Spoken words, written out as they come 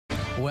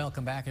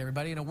Welcome back,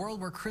 everybody. In a world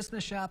where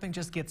Christmas shopping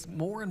just gets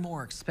more and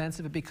more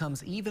expensive, it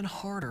becomes even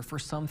harder for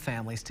some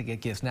families to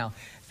get gifts. Now,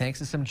 thanks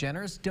to some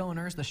generous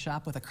donors, the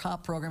Shop with a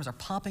Cop programs are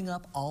popping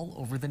up all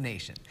over the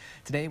nation.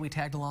 Today, we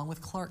tagged along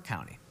with Clarke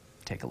County.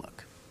 Take a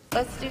look.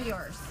 Let's do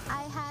yours.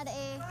 I had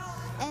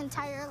an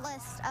entire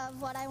list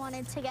of what I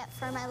wanted to get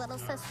for my little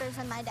sisters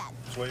and my dad.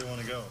 So where do you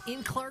want to go?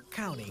 In Clarke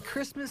County,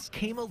 Christmas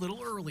came a little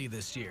early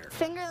this year.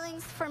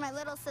 Fingerlings for my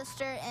little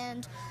sister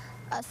and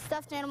a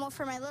stuffed animal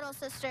for my little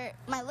sister,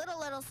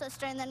 little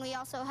sister, and then we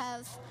also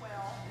have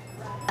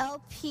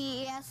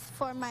LPS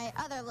for my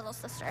other little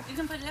sister. You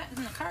can put it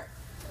in the cart.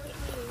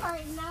 All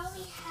right, now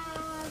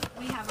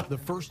we have The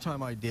first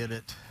time I did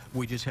it,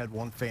 we just had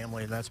one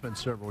family, and that's been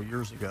several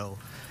years ago.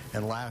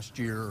 And last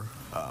year,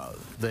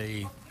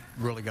 they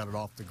really got it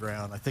off the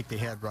ground. I think they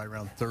had right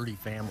around 30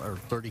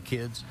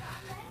 kids,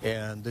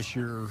 and this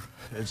year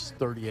it's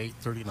 38,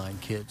 39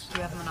 kids.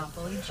 You have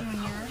Monopoly Junior.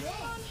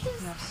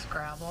 You have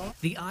Scrabble.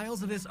 The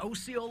aisles of this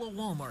Osceola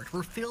Walmart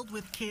were filled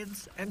with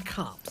kids and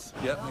cops.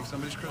 Yep, make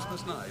somebody's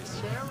Christmas nice.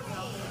 There we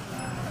go.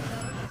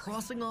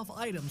 Crossing off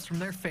items from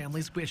their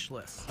family's wish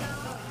list.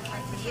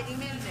 Get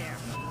him in there.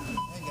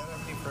 Ain't got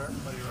everything for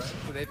everybody, right?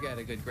 Well, they've got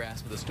a good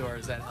grasp of the store.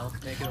 Does that help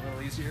make it a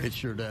little easier? It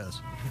sure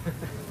does.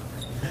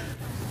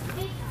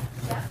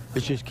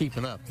 It's just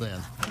keeping up then.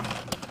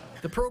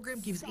 The program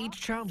gives each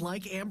child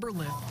like Amber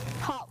Lynn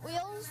Hot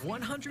Wheels.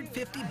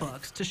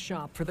 $150 to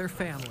shop for their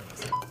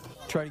families.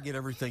 Try to get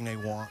everything they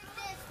want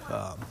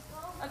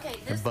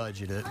and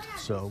budget it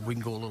so we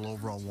can go a little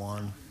over on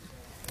one,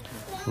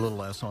 a little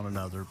less on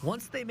another.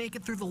 Once they make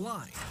it through the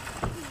line,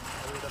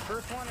 The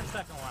first one or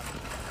second one?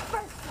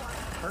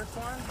 First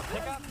one,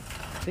 pickup.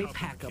 they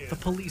pack up the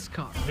police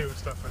car. New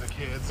stuff for the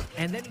kids.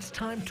 And then it's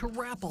time to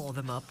wrap all of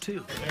them up,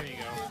 too. There you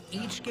go.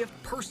 Each gift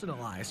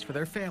personalized for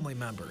their family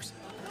members,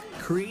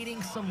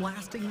 creating some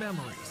lasting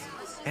memories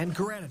and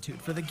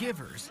gratitude for the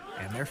givers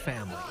and their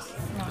families.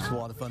 It's a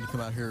lot of fun to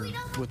come out here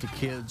with the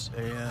kids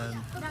and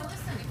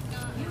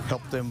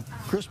help them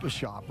Christmas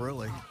shop,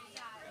 really.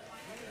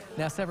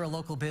 Now, several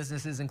local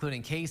businesses,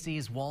 including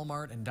Casey's,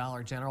 Walmart, and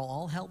Dollar General,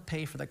 all help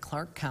pay for the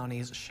Clarke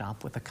County's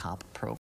Shop with a Cop program.